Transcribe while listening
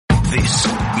This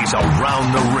is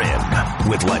Around the Rim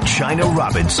with LaChina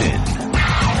Robinson.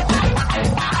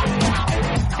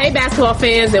 Hey, basketball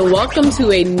fans, and welcome to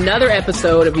another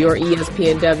episode of your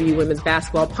ESPNW Women's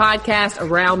Basketball Podcast,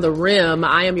 Around the Rim.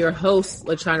 I am your host,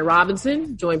 LaChina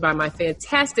Robinson, joined by my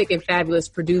fantastic and fabulous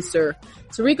producer,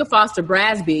 Tarika Foster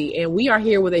Brasby, and we are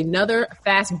here with another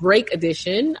fast break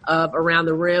edition of Around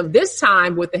the Rim, this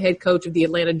time with the head coach of the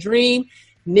Atlanta Dream,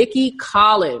 Nicki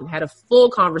Collen. Had a full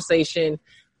conversation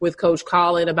with Coach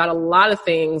Collen about a lot of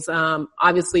things.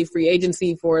 Obviously, free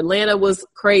agency for Atlanta was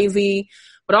crazy,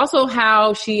 but also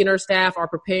how she and her staff are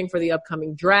preparing for the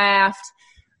upcoming draft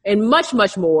and much,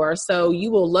 much more. So you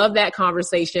will love that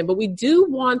conversation. But we do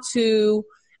want to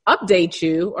update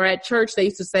you, or at church they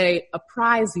used to say,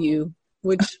 apprise you,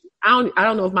 which I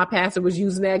don't know if my pastor was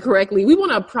using that correctly. We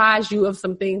want to apprise you of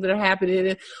some things that are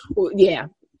happening. Well, yeah.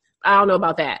 I don't know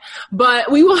about that,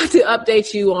 but we want to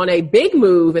update you on a big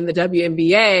move in the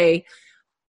WNBA.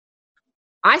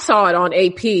 I saw it on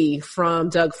AP from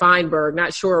Doug Feinberg.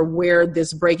 Not sure where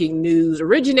this breaking news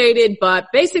originated, but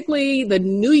basically the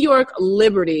New York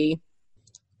Liberty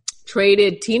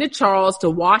traded Tina Charles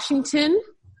to Washington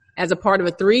as a part of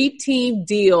a 3-team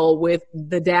deal with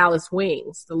the Dallas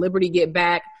Wings. The Liberty get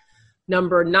back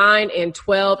number 9 and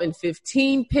 12 and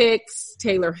 15 picks,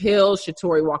 Taylor Hill,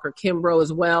 Shatori Walker-Kimbrough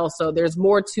as well. So there's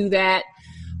more to that.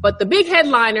 But the big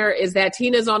headliner is that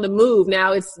Tina's on the move.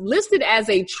 Now, it's listed as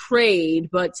a trade,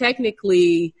 but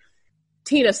technically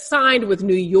Tina signed with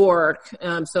New York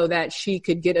so that she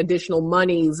could get additional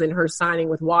monies in her signing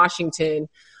with Washington.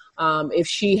 If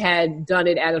she had done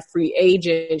it as a free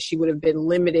agent, she would have been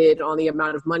limited on the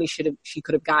amount of money she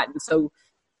could have gotten. So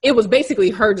it was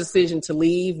basically her decision to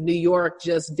leave. New York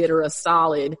just did her a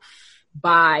solid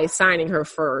by signing her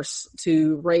first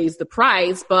to raise the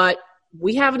price. But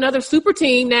we have another super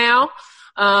team now.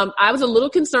 I was a little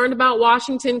concerned about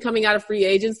Washington coming out of free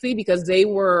agency because they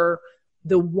were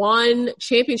the one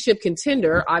championship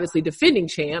contender, obviously defending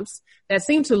champs, that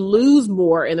seemed to lose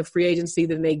more in the free agency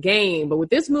than they gained. But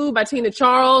with this move by Tina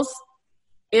Charles,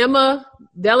 Emma,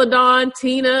 Deladon,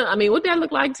 Tina, I mean, what did that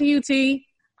look like to you, T?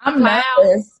 I'm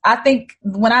nervous. I think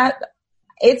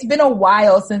it's been a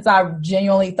while since I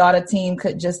genuinely thought a team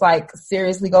could just like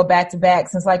seriously go back to back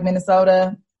since like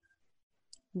Minnesota.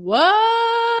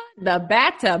 What? The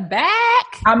back to back?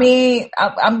 I mean,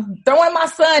 I'm throwing my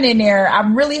son in there.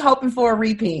 I'm really hoping for a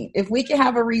repeat. If we can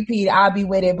have a repeat, I'll be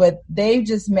with it. But they've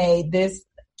just made this.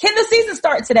 Can the season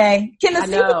start today? Can the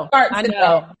season start today? I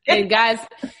know. And guys,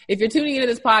 if you're tuning into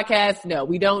this podcast, no,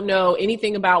 we don't know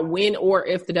anything about when or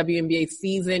if the WNBA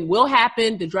season will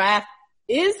happen. The draft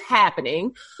is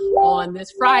happening on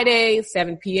this Friday,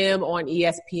 7 p.m. on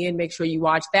ESPN. Make sure you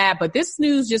watch that. But this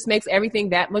news just makes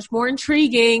everything that much more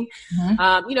intriguing. Mm-hmm.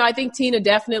 I think Tina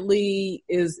definitely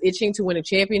is itching to win a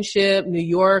championship. New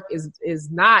York is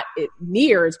not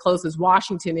near as close as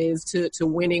Washington is to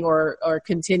winning or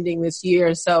contending this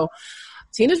year. So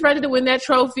Tina's ready to win that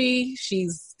trophy.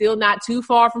 She's still not too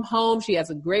far from home. She has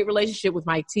a great relationship with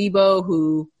Mike Tebow,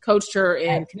 who coached her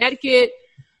in Connecticut.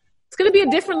 It's going to be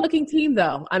a different looking team,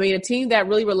 though. I mean, a team that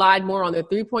really relied more on their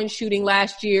 3-point shooting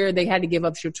last year. They had to give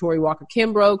up Shatori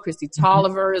Walker-Kimbrough. Christy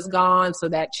Tolliver is gone, so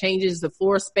that changes the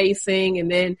floor spacing.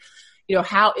 And then,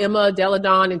 how Emma,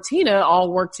 Deladon, and Tina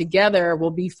all work together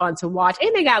will be fun to watch.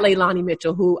 And they got Leilani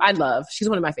Mitchell, who I love. She's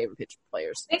one of my favorite pitch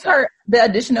players. I think the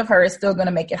addition of her is still going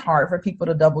to make it hard for people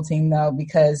to double team, though,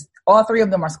 because all three of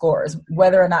them are scorers.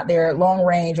 Whether or not they're long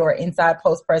range or inside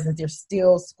post presence, they're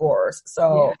still scorers.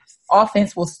 So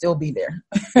offense will still be there.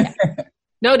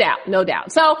 No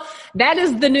doubt. So that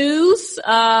is the news.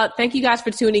 Thank you guys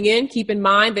for tuning in. Keep in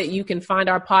mind that you can find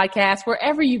our podcast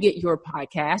wherever you get your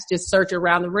podcast. Just search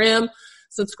Around the Rim,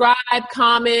 subscribe,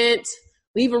 comment,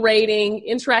 leave a rating,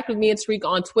 interact with me and Tarika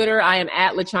on Twitter. I am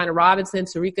at LaChina Robinson.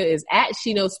 Tarika is at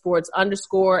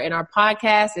SheKnowsSports_, and our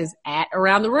podcast is at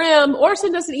Around the Rim, or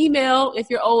send us an email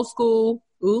if you're old school.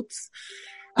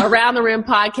 Around the Rim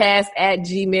podcast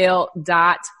 @gmail.com.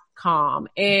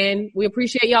 And we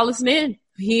appreciate y'all listening in.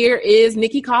 Here is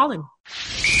Nicki Collen.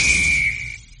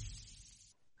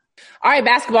 All right,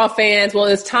 basketball fans. Well,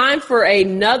 it's time for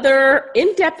another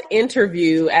in-depth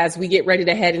interview as we get ready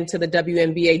to head into the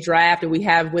WNBA draft. And we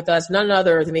have with us none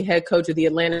other than the head coach of the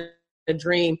Atlanta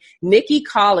Dream, Nicki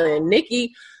Collen.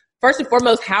 Nicki, first and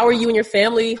foremost, how are you and your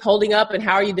family holding up, and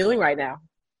how are you doing right now?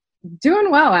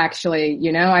 Doing well, actually.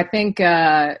 I think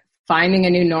finding a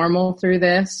new normal through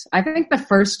this. I think the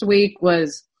first week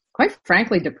was quite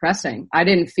frankly depressing. I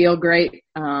didn't feel great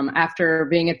after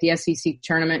being at the SEC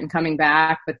tournament and coming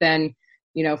back. But then,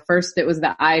 first it was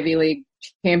the Ivy League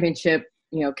championship,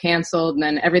 canceled, and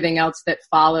then everything else that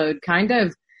followed kind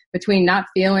of between not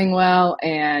feeling well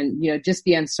and, just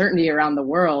the uncertainty around the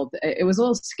world, it was a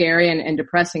little scary and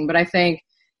depressing. But I think,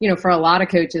 for a lot of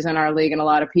coaches in our league and a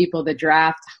lot of people, the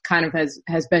draft kind of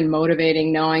has been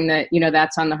motivating, knowing that,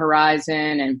 that's on the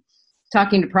horizon, and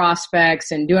talking to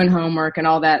prospects and doing homework and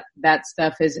all that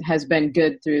stuff has been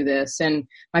good through this. And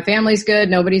my family's good.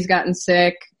 Nobody's gotten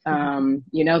sick.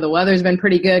 The weather's been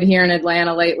pretty good here in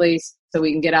Atlanta lately, so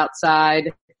we can get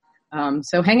outside.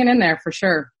 So hanging in there for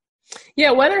sure.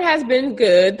 Yeah, weather has been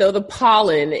good, though the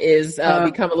pollen is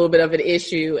become a little bit of an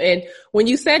issue. And when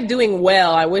you said doing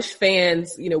well, I wish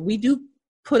fans, we do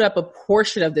put up a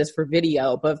portion of this for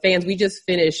video, but fans, we just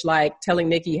finished telling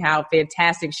Nicki how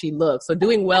fantastic she looks. So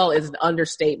doing well is an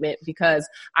understatement, because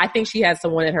I think she has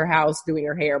someone at her house doing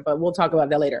her hair, but we'll talk about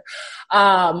that later.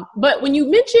 But when you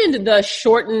mentioned the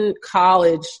shortened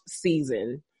college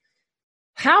season,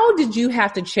 how did you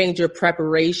have to change your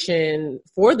preparation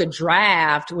for the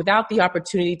draft without the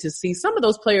opportunity to see some of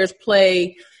those players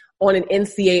play on an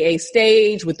NCAA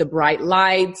stage with the bright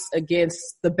lights against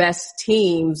the best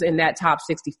teams in that top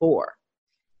 64?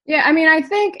 Yeah, I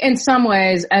think in some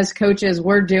ways as coaches,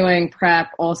 we're doing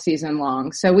prep all season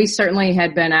long. So we certainly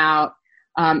had been out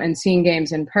and seen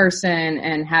games in person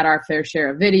and had our fair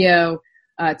share of video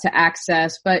to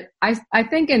access. But I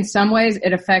think in some ways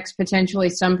it affects potentially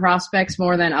some prospects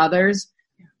more than others.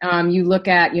 You look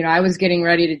at, I was getting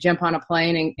ready to jump on a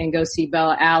plane and go see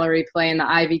Bella Allery play in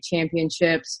the Ivy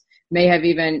Championships, may have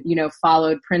even,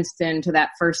 followed Princeton to that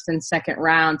first and second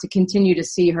round to continue to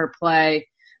see her play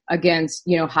against,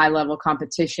 high-level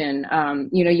competition.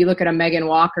 You look at a Megan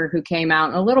Walker who came out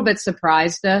and a little bit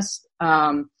surprised us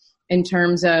in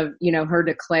terms of, her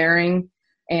declaring.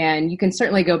 And you can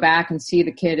certainly go back and see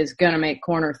the kid is going to make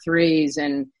corner threes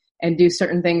and do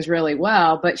certain things really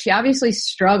well. But she obviously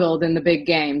struggled in the big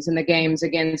games, in the games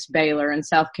against Baylor and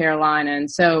South Carolina.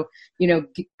 And so,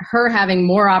 her having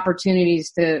more opportunities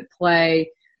to play,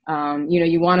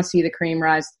 you want to see the cream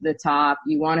rise to the top.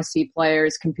 You want to see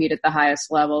players compete at the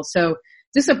highest level. So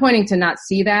disappointing to not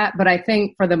see that. But I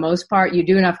think for the most part, you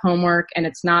do enough homework, and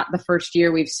it's not the first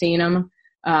year we've seen them.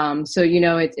 So,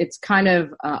 it's kind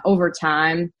of over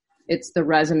time. It's the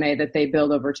resume that they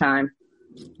build over time.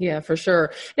 Yeah, for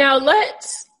sure. Now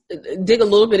let's dig a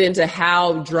little bit into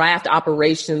how draft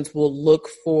operations will look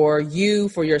for you,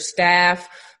 for your staff,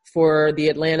 for the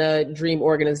Atlanta Dream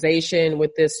organization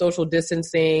with this social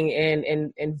distancing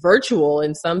and virtual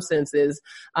in some senses.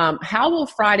 How will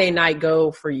Friday night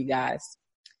go for you guys?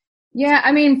 Yeah,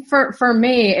 for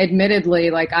me,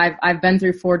 admittedly, I've been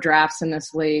through 4 drafts in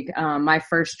this league. My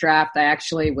first draft, I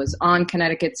actually was on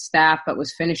Connecticut's staff, but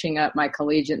was finishing up my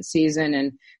collegiate season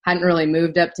and hadn't really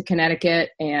moved up to Connecticut.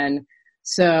 And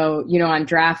so, on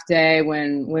draft day,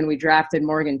 when we drafted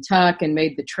Morgan Tuck and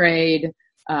made the trade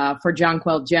for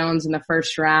Jonquel Jones in the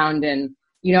first round, and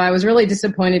I was really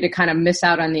disappointed to kind of miss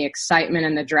out on the excitement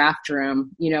in the draft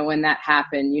room, when that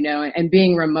happened, and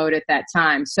being remote at that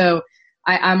time. So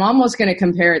I'm almost going to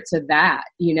compare it to that.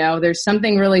 There's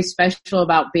something really special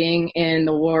about being in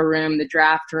the war room, the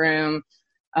draft room,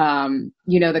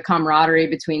 the camaraderie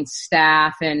between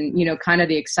staff and, kind of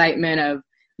the excitement of,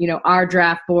 our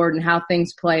draft board and how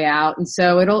things play out. And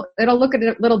so it'll look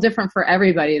a little different for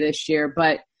everybody this year,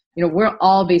 but, we'll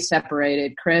all be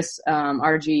separated. Chris,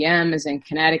 our GM, is in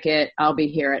Connecticut. I'll be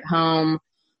here at home.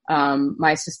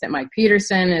 My assistant, Mike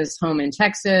Peterson, is home in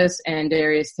Texas, and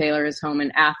Darius Taylor is home in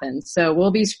Athens. So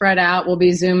we'll be spread out. We'll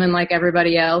be Zooming like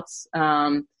everybody else,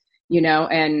 and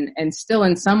still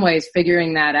in some ways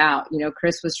figuring that out.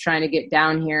 Chris was trying to get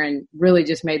down here and really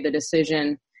just made the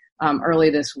decision early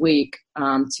this week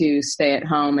to stay at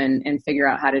home and figure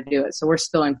out how to do it. So we're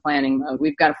still in planning mode.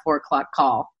 We've got a 4:00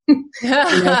 call.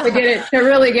 To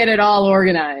really get it all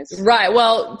organized. Right.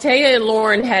 Well, Taya and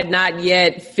Lauren had not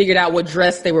yet figured out what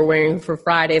dress they were wearing for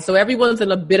Friday. So everyone's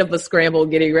in a bit of a scramble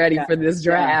getting ready for this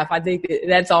draft. I think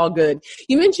that's all good.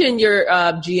 You mentioned your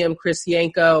GM, Chris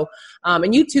Yanko,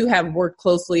 and you two have worked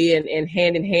closely and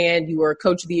hand in hand. You were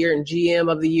Coach of the Year and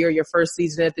GM of the Year your first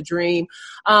season at the Dream.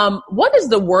 What is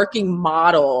the working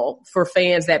model for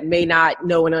fans that may not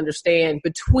know and understand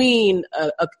between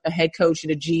a head coach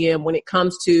and a GM when it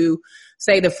comes to,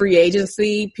 say, the free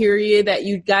agency period that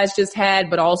you guys just had,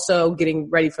 but also getting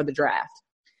ready for the draft?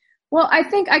 Well, I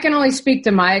think I can only speak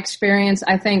to my experience.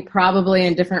 I think probably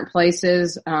in different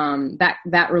places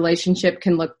that relationship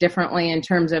can look differently in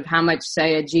terms of how much,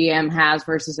 say, a GM has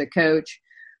versus a coach.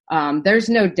 There's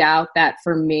no doubt that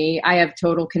for me, I have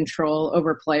total control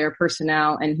over player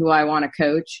personnel and who I want to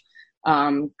coach.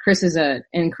 Chris is an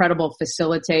incredible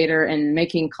facilitator and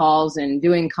making calls and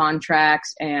doing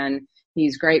contracts and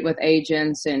He's great with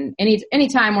agents, and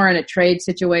anytime we're in a trade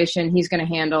situation, he's going to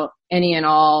handle any and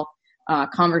all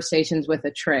conversations with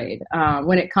a trade.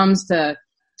 When it comes to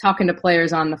talking to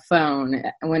players on the phone,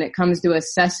 when it comes to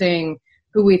assessing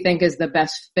who we think is the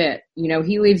best fit,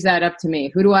 he leaves that up to me.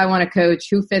 Who do I want to coach?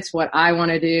 Who fits what I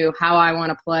want to do? How I want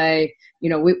to play?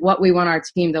 What we want our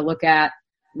team to look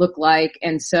like.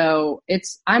 And so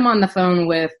I'm on the phone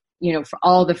with, for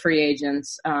all the free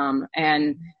agents.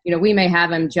 And we may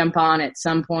have him jump on at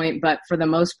some point, but for the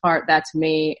most part, that's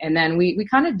me. And then we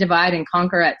kind of divide and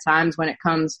conquer at times when it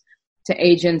comes to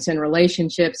agents and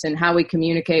relationships and how we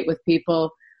communicate with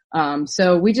people.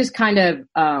 So we just kind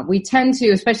of, we tend to,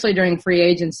 especially during free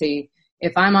agency,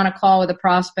 if I'm on a call with a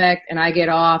prospect and I get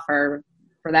off, or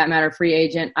for that matter, free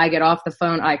agent, I get off the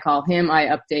phone, I call him, I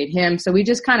update him. So we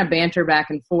just kind of banter back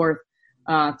and forth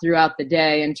throughout the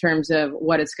day in terms of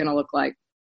what it's going to look like.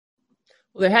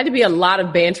 Well, there had to be a lot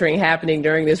of bantering happening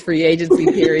during this free agency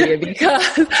period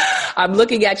because I'm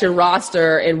looking at your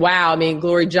roster and wow,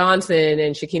 Glory Johnson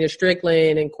and Shakina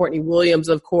Strickland and Courtney Williams,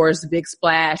 of course, big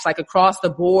splash, like across the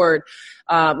board,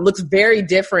 looks very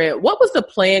different. What was the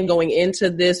plan going into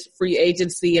this free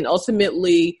agency, and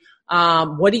ultimately,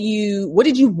 what did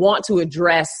you want to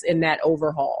address in that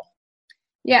overhaul?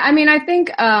 Yeah, I think,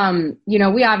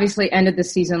 we obviously ended the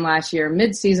season last year,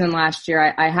 mid-season last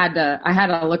year. I had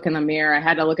to look in the mirror. I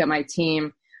had to look at my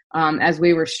team, as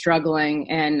we were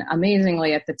struggling. And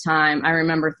amazingly at the time, I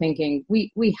remember thinking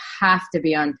we have to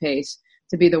be on pace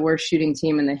to be the worst shooting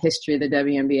team in the history of the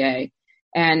WNBA.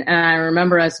 And I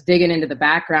remember us digging into the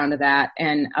background of that.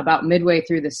 And about midway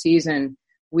through the season,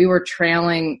 we were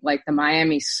trailing like the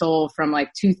Miami Soul from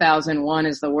like 2001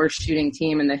 as the worst shooting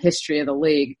team in the history of the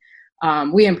league.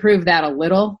 We improved that a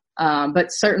little,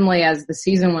 but certainly as the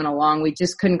season went along, we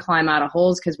just couldn't climb out of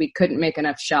holes because we couldn't make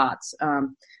enough shots.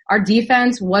 Our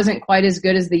defense wasn't quite as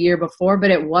good as the year before,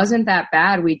 but it wasn't that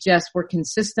bad. We just were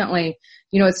consistently,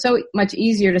 it's so much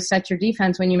easier to set your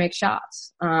defense when you make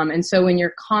shots. And so when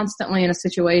you're constantly in a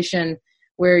situation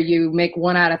where you make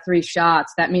 1 out of 3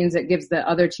 shots, that means it gives the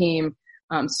other team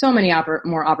so many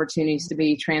more opportunities to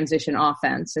be transition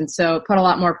offense. And so it put a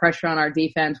lot more pressure on our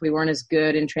defense. We weren't as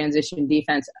good in transition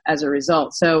defense as a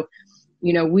result. So,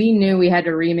 we knew we had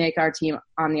to remake our team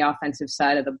on the offensive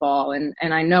side of the ball. And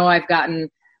I know I've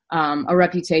gotten a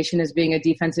reputation as being a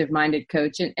defensive-minded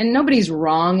coach, and nobody's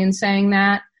wrong in saying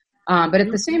that. But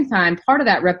at the same time, part of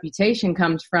that reputation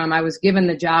comes from I was given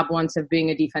the job once of being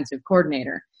a defensive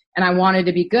coordinator, and I wanted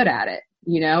to be good at it.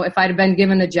 If I'd have been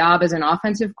given the job as an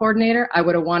offensive coordinator, I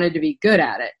would have wanted to be good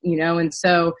at it, and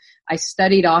so I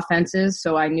studied offenses,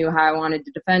 so I knew how I wanted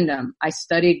to defend them. I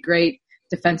studied great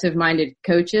defensive-minded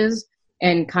coaches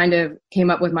and kind of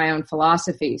came up with my own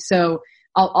philosophy. So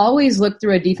I'll always look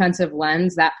through a defensive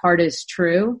lens. That part is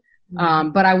true,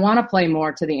 but I want to play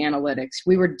more to the analytics.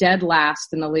 We were dead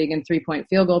last in the league in 3-point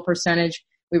field goal percentage.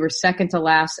 We were second to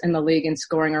last in the league in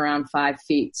scoring around 5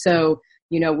 feet. So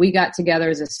we got together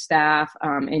as a staff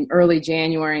in early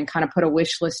January and kind of put a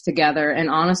wish list together. And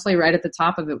honestly, right at the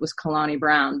top of it was Kalani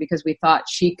Brown, because we thought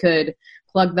she could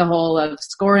plug the hole of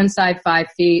score inside 5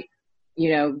 feet,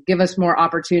 give us more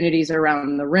opportunities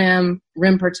around the rim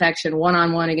protection,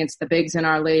 one-on-one against the bigs in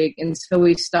our league. And so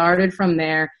we started from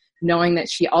there, knowing that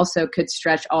she also could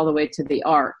stretch all the way to the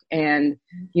arc and,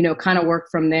 kind of work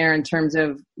from there in terms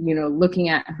of, looking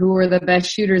at who are the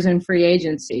best shooters in free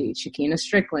agency, Shakina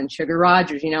Strickland, Sugar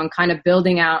Rogers, and kind of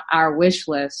building out our wish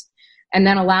list and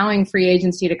then allowing free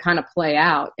agency to kind of play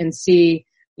out and see,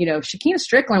 Shakina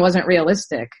Strickland wasn't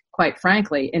realistic, quite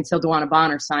frankly, until DeWanna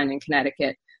Bonner signed in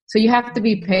Connecticut. So you have to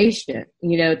be patient,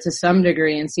 to some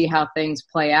degree and see how things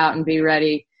play out and be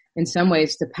ready in some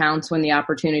ways to pounce when the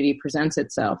opportunity presents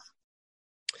itself.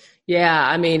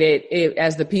 Yeah, it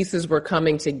as the pieces were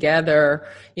coming together,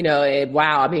 it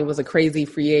was a crazy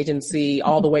free agency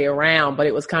all the way around, but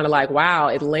it was kind of like, wow,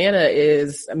 Atlanta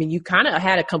is, you kind of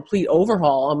had a complete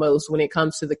overhaul almost when it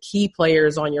comes to the key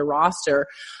players on your roster.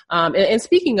 And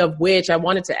speaking of which, I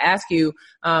wanted to ask you,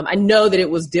 I know that it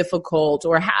was difficult,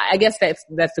 or I guess that's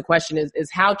the question is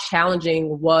how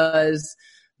challenging was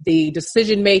the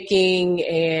decision-making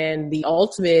and the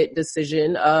ultimate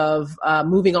decision of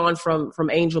moving on from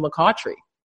Angel McCoughtry?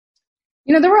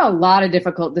 There were a lot of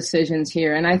difficult decisions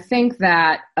here. And I think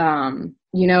that,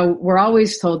 we're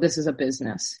always told this is a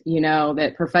business,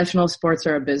 that professional sports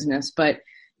are a business. But,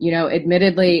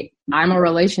 admittedly, I'm a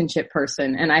relationship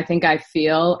person. And I think I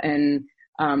feel and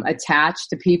attach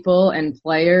to people and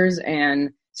players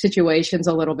and situations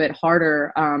a little bit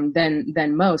harder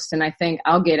than most. And I think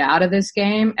I'll get out of this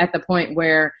game at the point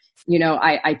where,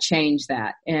 I change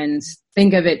that and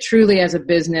think of it truly as a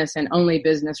business and only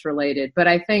business related. But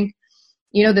I think,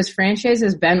 this franchise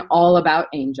has been all about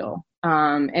Angel.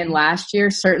 And last year,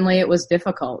 certainly it was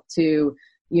difficult to,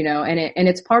 and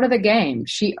it's part of the game.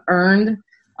 She earned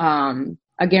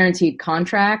a guaranteed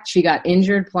contract. She got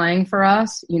injured playing for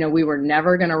us. We were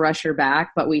never going to rush her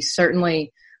back, but we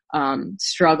certainly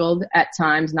struggled at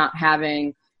times not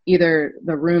having either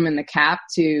the room in the cap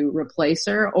to replace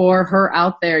her or her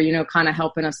out there, kind of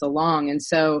helping us along. And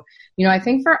so, I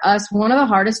think for us, one of the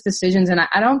hardest decisions, and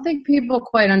I don't think people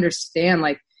quite understand,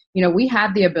 we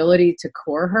had the ability to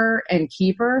core her and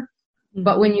keep her.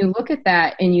 But when you look at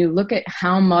that and you look at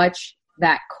how much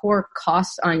that core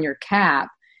costs on your cap,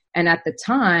 and at the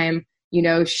time,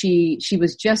 she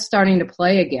was just starting to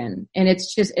play again. And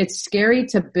it's scary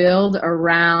to build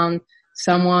around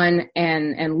someone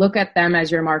and look at them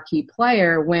as your marquee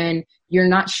player when you're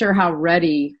not sure how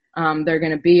ready they're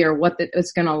going to be or what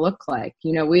it's going to look like.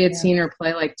 We had seen her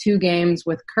play 2 games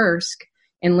with Kursk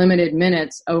in limited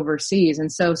minutes overseas.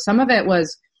 And so some of it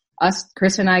was us,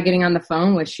 Chris and I, getting on the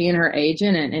phone with she and her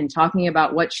agent and talking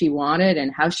about what she wanted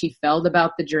and how she felt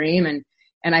about the dream.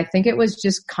 And I think it was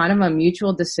just kind of a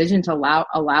mutual decision to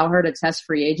allow her to test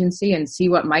free agency and see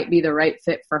what might be the right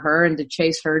fit for her and to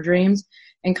chase her dreams,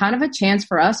 and kind of a chance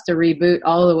for us to reboot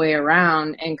all the way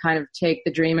around and kind of take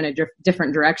the dream in a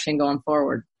different direction going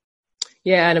forward.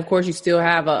 Yeah, and of course you still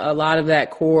have a lot of that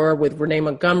core with Renee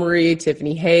Montgomery,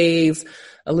 Tiffany Hayes,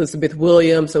 Elizabeth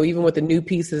Williams. So even with the new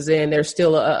pieces in, there's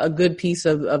still a good piece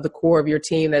of the core of your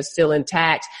team that's still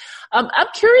intact. I'm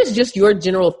curious just your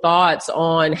general thoughts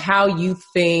on how you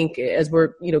think, as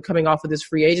we're, coming off of this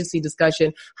free agency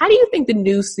discussion, how do you think the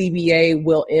new CBA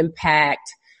will impact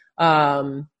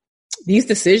these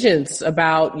decisions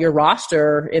about your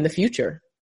roster in the future?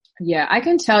 Yeah, I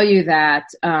can tell you that,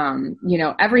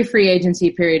 every free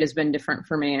agency period has been different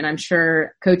for me. And I'm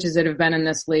sure coaches that have been in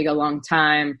this league a long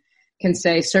time can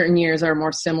say certain years are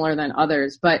more similar than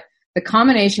others. But the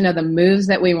combination of the moves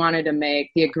that we wanted to make,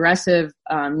 the aggressive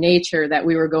nature that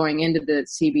we were going into the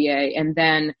CBA, and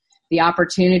then the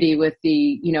opportunity with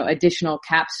the, additional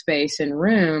cap space and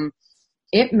room,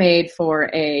 it made for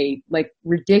a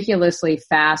ridiculously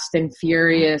fast and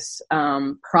furious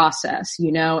process,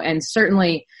 and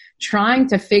certainly trying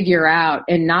to figure out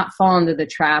and not fall into the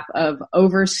trap of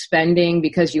overspending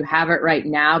because you have it right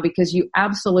now, because you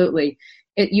absolutely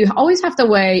you always have to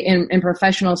weigh in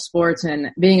professional sports,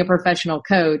 and being a professional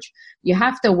coach, you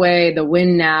have to weigh the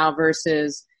win now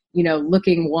versus,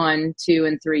 looking 1, 2,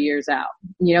 and 3 years out,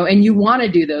 and you want to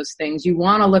do those things. You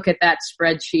want to look at that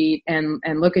spreadsheet and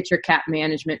look at your cap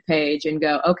management page and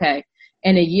go, okay,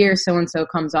 in a year, so-and-so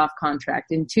comes off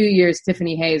contract. In 2 years,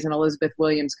 Tiffany Hayes and Elizabeth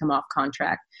Williams come off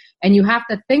contract. And you have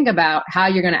to think about how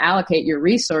you're going to allocate your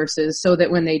resources so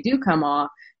that when they do come off,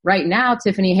 right now,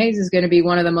 Tiffany Hayes is going to be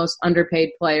one of the most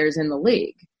underpaid players in the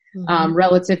league,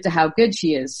 relative to how good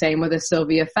she is. Same with a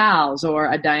Sylvia Fowles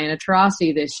or a Diana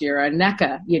Taurasi this year, a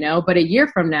Nneka, but a year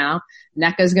from now,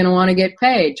 Nneka's going to want to get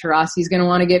paid. Taurasi's going to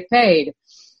want to get paid.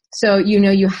 So,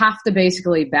 you have to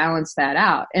basically balance that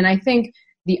out. And I think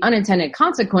the unintended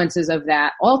consequences of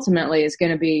that ultimately is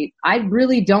going to be, I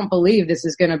really don't believe this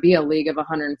is going to be a league of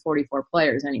 144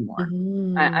 players anymore.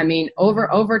 I mean,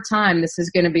 over time, this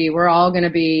is going to be, we're all going to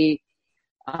be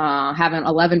having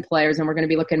 11 players, and we're going to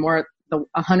be looking more at the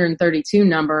 132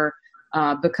 number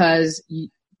because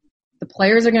the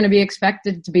players are going to be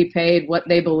expected to be paid what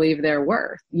they believe they're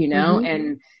worth,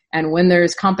 and when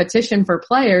there's competition for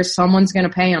players, someone's going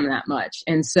to pay them that much.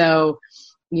 And so,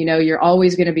 you're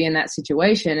always going to be in that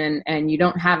situation, and you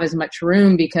don't have as much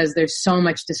room because there's so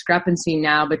much discrepancy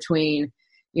now between,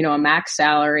 a max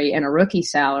salary and a rookie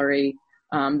salary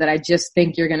that I just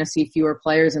think you're going to see fewer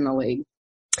players in the league.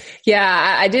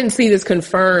 Yeah, I didn't see this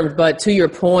confirmed, but to your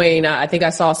point, I think I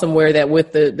saw somewhere that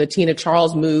with the Tina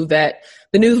Charles move, that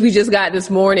the news we just got this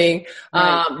morning,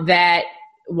 that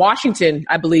Washington,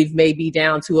 I believe, may be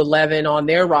down to 11 on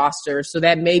their roster. So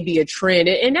that may be a trend.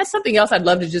 And that's something else I'd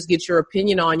love to just get your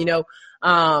opinion on.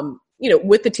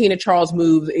 With the Tina Charles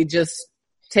move, it just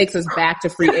takes us back to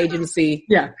free agency.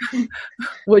 Yeah.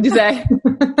 What'd you say?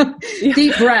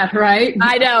 Deep breath, right?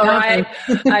 I know, right?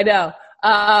 I know.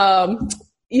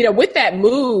 With that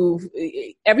move,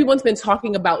 everyone's been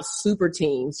talking about super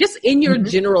teams. Just in your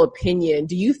general opinion,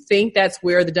 do you think that's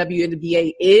where the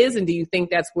WNBA is, and do you think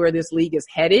that's where this league is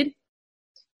headed?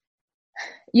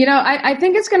 I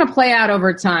think it's going to play out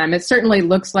over time. It certainly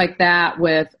looks like that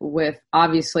with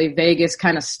obviously Vegas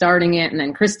kind of starting it, and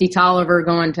then Christy Tolliver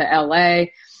going to LA.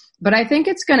 But I think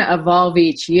it's going to evolve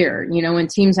each year, when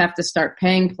teams have to start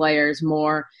paying players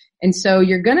more. And so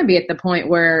you're going to be at the point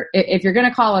where if you're going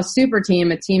to call a super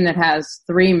team a team that has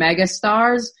 3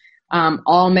 megastars,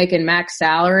 all making max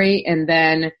salary, and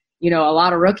then, a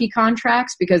lot of rookie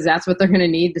contracts because that's what they're going to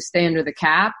need to stay under the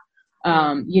cap.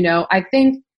 I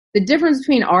think the difference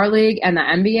between our league and the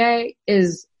NBA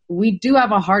is we do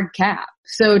have a hard cap.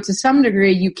 So to some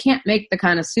degree, you can't make the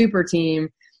kind of super team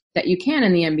that you can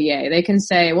in the NBA. They can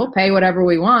say, we'll pay whatever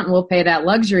we want. We'll pay that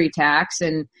luxury tax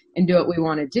and do what we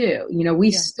want to do.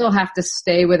 We still have to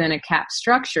stay within a cap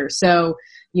structure. So,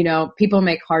 people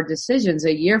make hard decisions.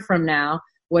 A year from now,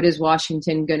 what is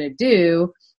Washington going to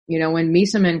do? When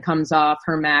Miesemann comes off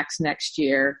her max next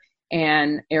year,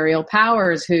 and Ariel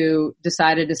Powers, who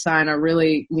decided to sign a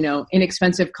really,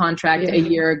 inexpensive contract a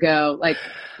year ago,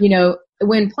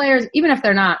 when players, even if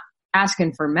they're not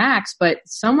asking for max, but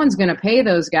someone's going to pay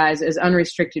those guys as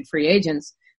unrestricted free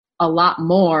agents a lot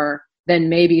more than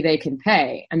maybe they can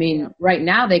pay. I mean, right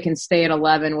now they can stay at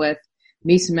 11 with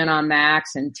Miesemann on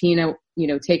max and Tina,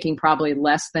 taking probably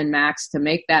less than max to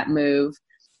make that move.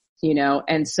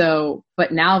 And so,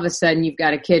 but now all of a sudden you've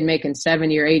got a kid making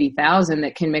 70 or 80,000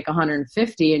 that can make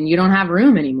 150 and you don't have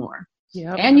room anymore.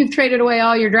 Yep. And you've traded away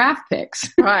all your draft picks.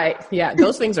 Right. Yeah.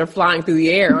 Those things are flying through the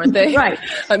air, aren't they? Right.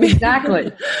 I mean,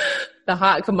 exactly. The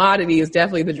hot commodity is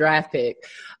definitely the draft pick.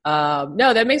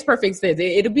 No, that makes perfect sense.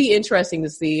 It'll be interesting to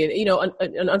see.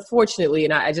 And, unfortunately,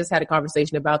 and I just had a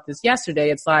conversation about this yesterday.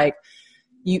 It's like,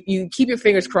 you keep your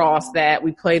fingers crossed that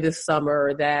we play this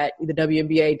summer, that the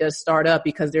WNBA does start up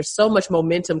because there's so much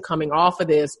momentum coming off of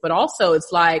this. But also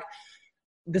it's like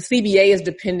the CBA is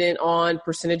dependent on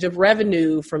percentage of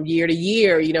revenue from year to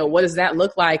year. What does that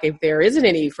look like if there isn't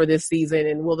any for this season?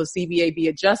 And will the CBA be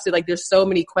adjusted? Like there's so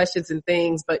many questions and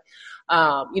things, but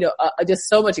just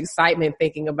so much excitement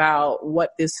thinking about what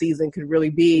this season could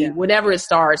really be whenever it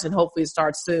starts, and hopefully it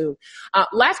starts soon.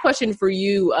 Last question for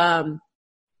you.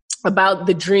 About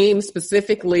the Dream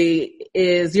specifically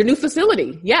is your new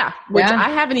facility. Which I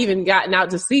haven't even gotten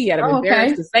out to see yet. I'm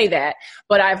embarrassed to say that,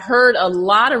 but I've heard a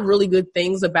lot of really good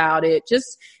things about it.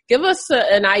 Just give us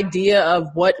an idea of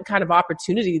what kind of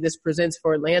opportunity this presents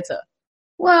for Atlanta.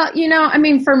 Well,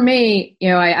 for me,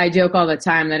 I joke all the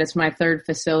time that it's my third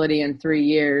facility in 3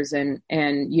 years and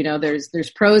there's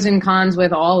pros and cons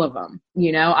with all of them.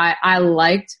 I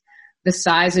liked the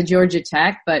size of Georgia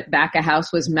Tech, but back of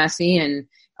house was messy and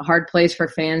a hard place for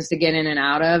fans to get in and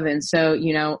out of. And so,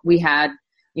 we had,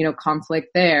 conflict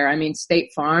there. I mean,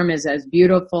 State Farm is as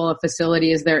beautiful a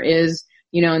facility as there is,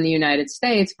 in the United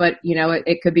States, but,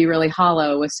 it could be really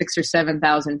hollow with 6,000 or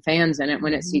 7,000 fans in it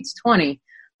when it seats 20,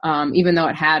 even though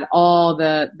it had all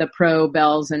the pro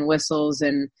bells and whistles.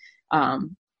 And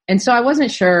so I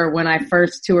wasn't sure when I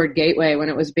first toured Gateway, when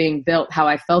it was being built, how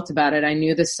I felt about it. I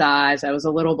knew the size. I was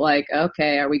a little like,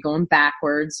 okay, are we going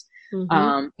backwards?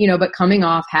 Mm-hmm. But coming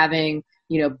off having,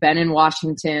 been in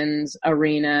Washington's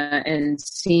arena and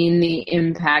seeing the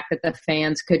impact that the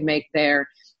fans could make there,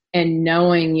 and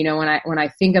knowing, when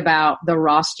I think about the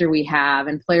roster we have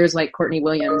and players like Courtney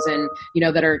Williams and,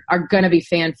 that are going to be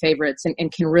fan favorites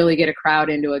and can really get a crowd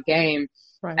into a game.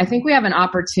 Right. I think we have an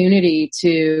opportunity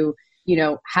to,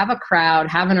 have a crowd,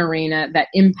 have an arena that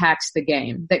impacts the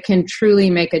game, that can truly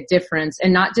make a difference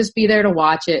and not just be there to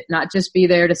watch it, not just be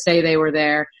there to say they were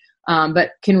there, but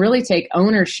can really take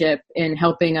ownership in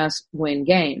helping us win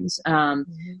games. And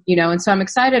so I'm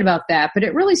excited about that. But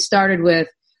it really started with,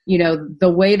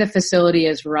 the way the facility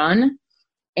is run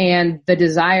and the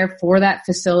desire for that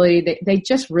facility. They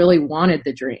just really wanted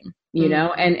the Dream,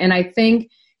 and I think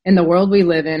in the world we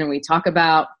live in, and we talk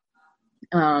about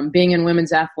being in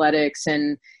women's athletics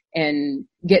and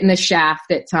getting the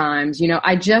shaft at times,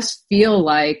 I just feel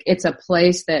like it's a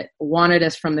place that wanted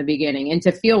us from the beginning. And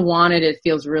to feel wanted, it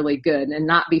feels really good, and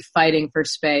not be fighting for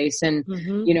space and,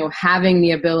 having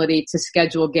the ability to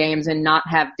schedule games and not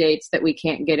have dates that we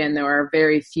can't get in. There are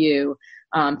very few,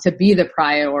 to be the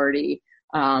priority,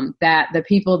 that the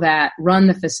people that run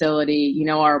the facility,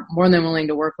 are more than willing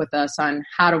to work with us on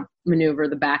how to maneuver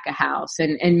the back of house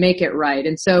and make it right.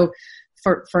 And so,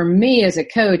 for me as a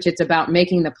coach, it's about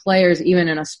making the players, even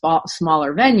in a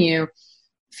smaller venue,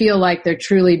 feel like they're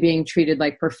truly being treated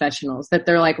like professionals, that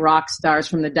they're like rock stars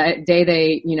from the day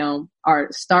they,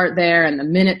 start there and the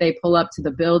minute they pull up to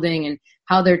the building, and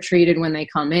how they're treated when they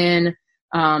come in,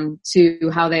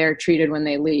 to how they are treated when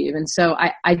they leave. And so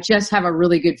I just have a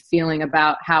really good feeling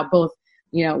about how both,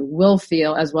 will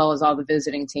feel, as well as all the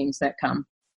visiting teams that come.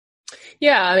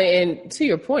 Yeah, and to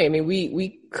your point, I mean,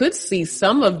 we could see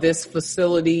some of this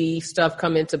facility stuff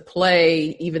come into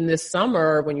play even this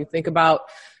summer. When you think about,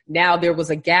 now there was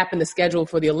a gap in the schedule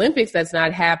for the Olympics that's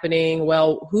not happening.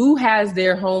 Well, who has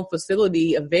their home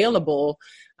facility available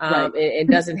and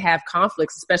doesn't have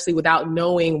conflicts, especially without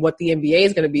knowing what the NBA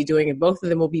is going to be doing. And both of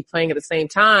them will be playing at the same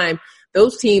time.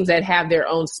 Those teams that have their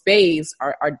own space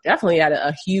are definitely at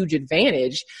a huge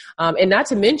advantage. And not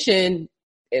to mention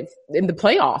in the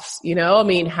playoffs, I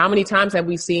mean, how many times have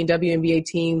we seen WNBA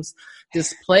teams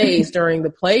displaced during the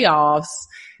playoffs?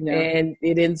 Yeah. And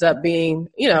it ends up being,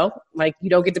 like you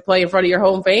don't get to play in front of your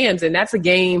home fans. And that's a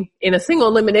game in a single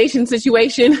elimination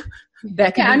situation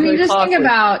that can be really just costly. Think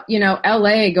about,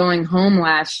 LA going home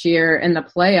last year in the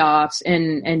playoffs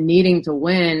and needing to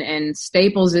win. And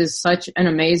Staples is such an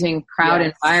amazing crowd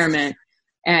environment.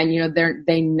 And,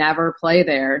 they never play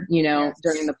there,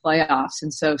 during the playoffs.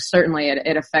 And so certainly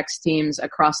it affects teams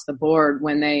across the board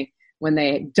when they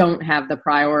don't have the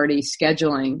priority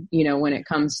scheduling, when it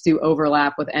comes to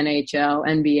overlap with NHL,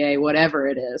 NBA, whatever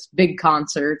it is, big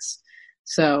concerts.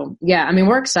 So, yeah, I mean,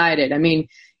 we're excited. I mean,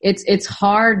 it's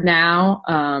hard now.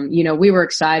 We were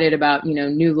excited about,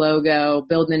 new logo,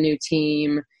 building a new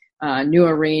team, new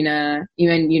arena,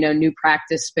 even, new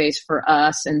practice space for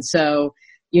us. And so,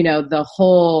 the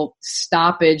whole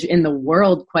stoppage in the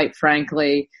world, quite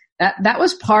frankly, that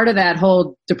was part of that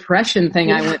whole depression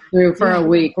thing I went through for a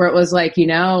week, where it was like,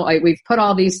 we've put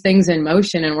all these things in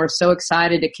motion and we're so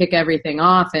excited to kick everything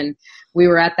off. And we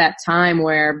were at that time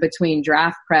where between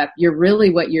draft prep,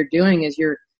 what you're doing is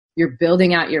you're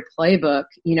building out your playbook,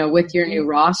 with your new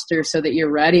roster so that you're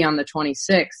ready on the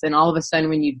 26th. And all of a sudden,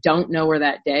 when you don't know where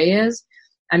that day is,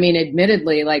 I mean,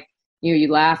 admittedly, like,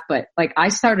 you laugh, but like I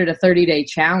started a 30-day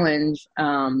challenge,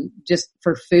 just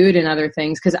for food and other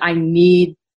things. 'Cause I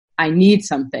need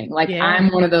something. Like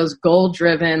I'm one of those goal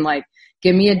driven, like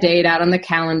give me a date out on the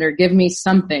calendar, give me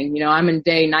something, I'm in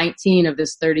day 19 of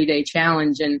this 30-day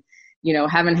challenge and,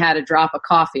 haven't had a drop of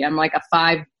coffee. I'm like a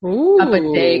 5 cup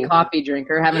a day coffee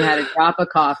drinker. Haven't had a drop of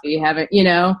coffee. But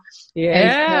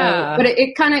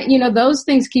it kind of, those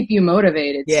things keep you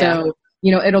motivated. Yeah. So,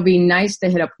 it'll be nice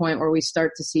to hit a point where we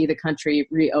start to see the country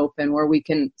reopen, where we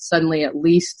can suddenly at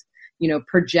least,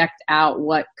 project out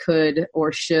what could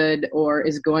or should or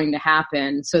is going to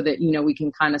happen so that, we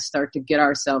can kind of start to get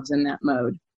ourselves in that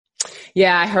mode.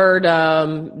 Yeah, I heard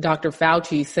Dr.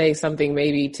 Fauci say something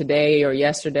maybe today or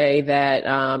yesterday that,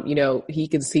 he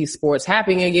can see sports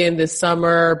happening again this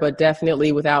summer, but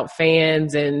definitely without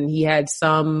fans. And he had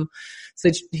some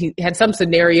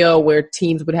scenario where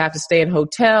teams would have to stay in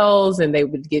hotels and they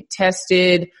would get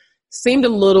tested. Seemed a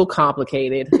little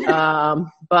complicated.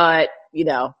 But,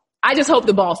 I just hope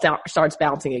the ball starts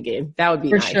bouncing again. That would be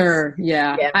nice. For sure.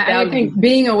 Yeah. I think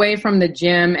being away from the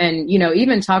gym and,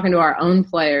 even talking to our own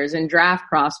players and draft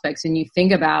prospects, and you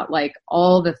think about like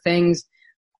all the things,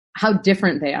 how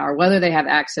different they are, whether they have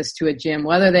access to a gym,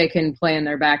 whether they can play in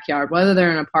their backyard, whether they're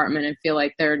in an apartment and feel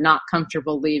like they're not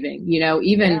comfortable leaving,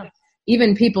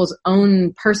 even people's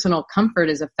own personal comfort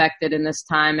is affected in this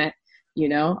time.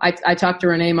 I talked to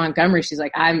Renee Montgomery. She's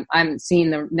like, I haven't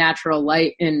seen the natural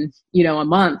light in, a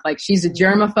month. Like she's a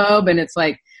germaphobe and it's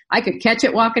like, I could catch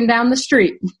it walking down the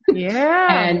street.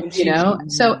 Yeah. And,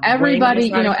 so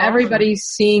everybody, everybody's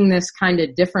seeing this kind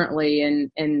of differently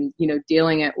and,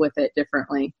 dealing with it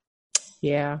differently.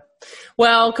 Yeah.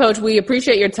 Well, Coach, we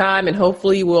appreciate your time and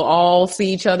hopefully we'll all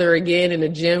see each other again in the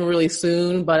gym really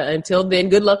soon. But until then,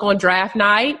 good luck on draft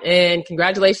night and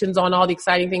congratulations on all the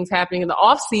exciting things happening in the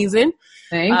off season.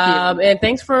 Thank you. And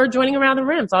thanks for joining Around the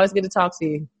Rim. It's always good to talk to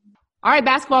you. All right,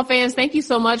 basketball fans, thank you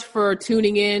so much for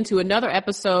tuning in to another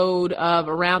episode of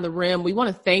Around the Rim. We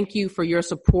want to thank you for your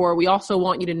support. We also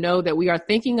want you to know that we are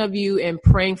thinking of you and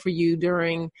praying for you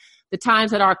during the times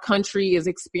that our country is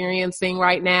experiencing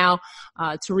right now.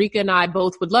 Tarika and I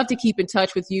both would love to keep in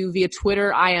touch with you via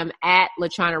Twitter. I am at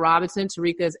LaChina Robinson.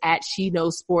 Tarika is at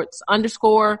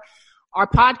SheKnowsSports_. Our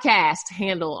podcast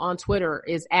handle on Twitter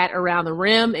is at Around the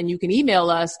Rim, and you can email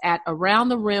us at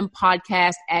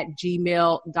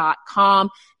aroundtherimpodcast@gmail.com.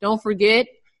 Don't forget,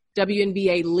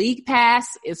 WNBA League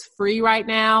Pass is free right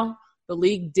now. The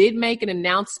league did make an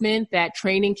announcement that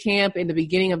training camp in the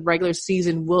beginning of regular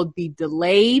season will be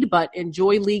delayed, but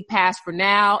enjoy League Pass for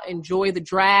now. Enjoy the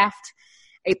draft,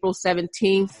 April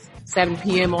 17th, 7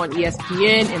 p.m. on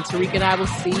ESPN. And Tarika and I will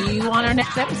see you on our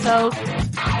next episode.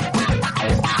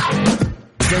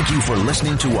 Thank you for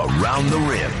listening to Around the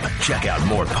Rim. Check out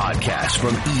more podcasts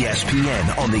from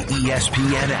ESPN on the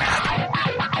ESPN app.